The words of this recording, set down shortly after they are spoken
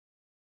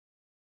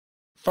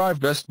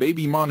5 Best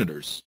Baby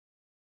Monitors.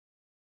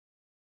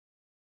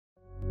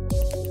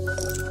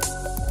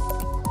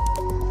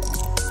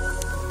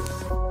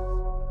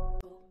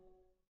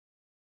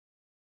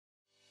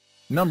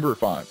 Number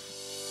 5.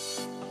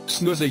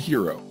 Snooze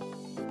Hero.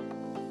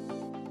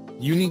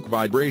 Unique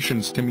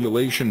vibration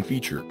stimulation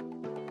feature.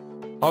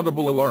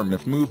 Audible alarm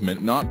if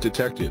movement not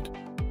detected.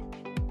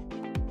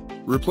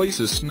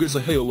 Replaces Snooze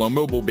Halo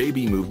mobile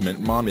baby movement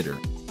monitor.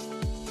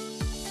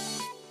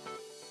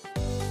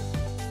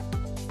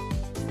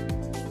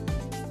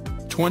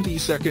 "20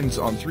 seconds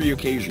on 3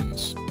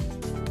 occasions.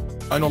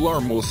 An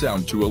alarm will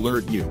sound to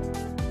alert you.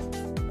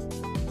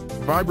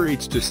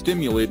 Vibrates to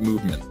stimulate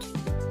movement.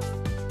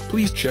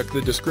 Please check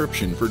the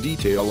description for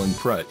detail and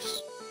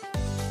price."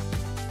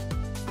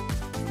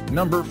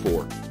 Number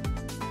 4.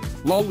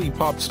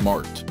 Lollipop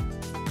Smart.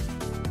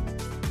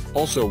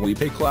 Also we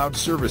pay cloud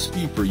service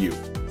fee for you.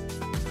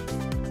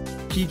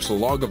 Keeps a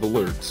log of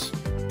alerts.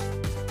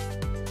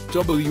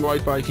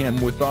 Wi-Fi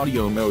cam with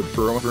audio mode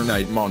for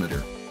overnight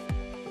monitor.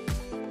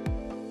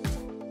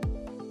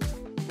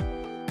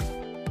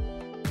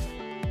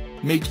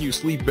 Make you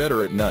sleep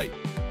better at night.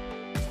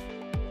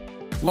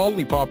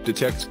 Lollipop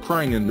detects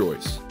crying and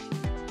noise.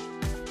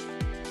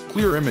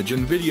 Clear image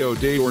and video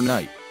day or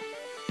night.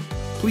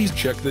 Please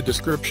check the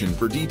description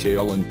for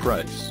detail and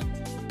price.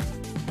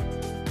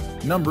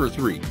 Number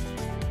 3.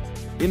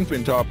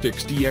 Infant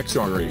Optics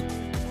DXR8.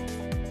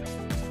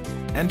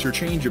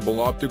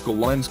 Interchangeable optical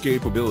lens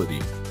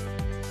capability.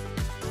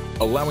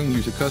 Allowing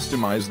you to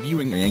customize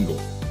viewing angle.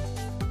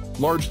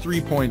 Large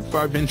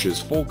 3.5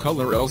 inches full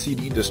color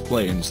LCD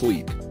display and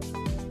sleek.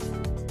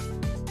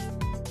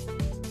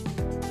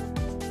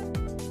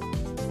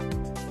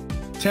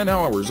 "10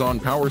 hours on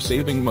power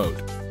saving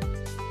mode.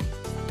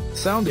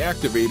 Sound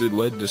activated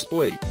LED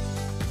display.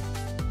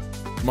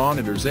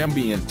 Monitors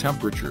ambient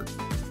temperature.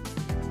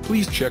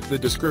 Please check the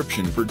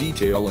description for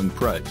detail and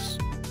price."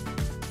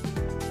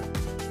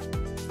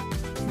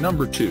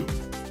 Number 2.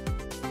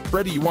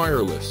 Freddy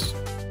Wireless.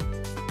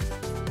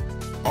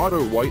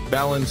 Auto white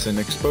balance and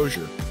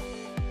exposure.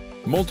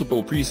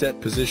 Multiple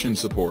preset position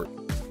support.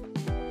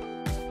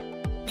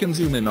 Can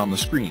zoom in on the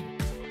screen.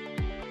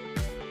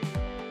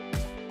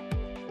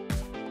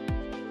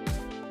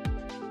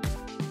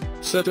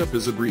 Setup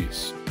is a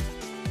breeze.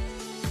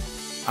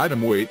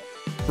 Item weight,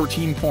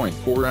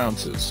 14.4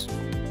 ounces.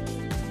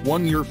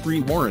 1-year free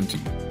warranty.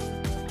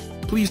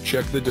 Please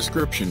check the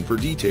description for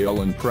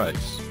detail and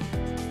price.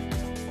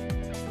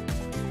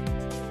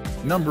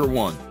 Number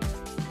 1.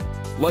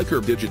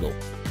 Leica Digital.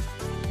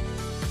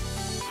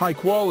 High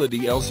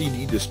quality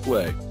LCD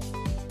display.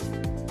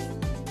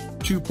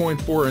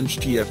 2.4-inch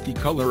TFT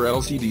color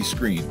LCD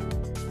screen.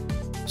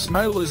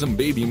 Smilism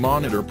baby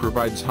monitor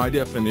provides high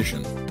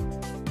definition.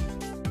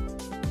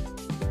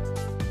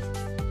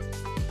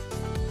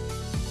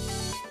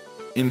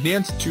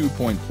 Enhanced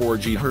 2.4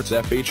 GHz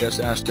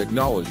FHSS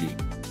technology.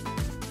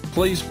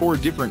 Plays 4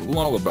 different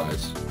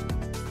lullabies.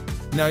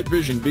 Night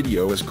vision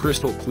video is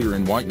crystal clear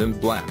in white and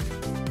black.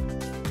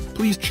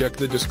 Please check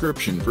the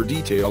description for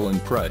detail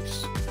and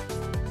price.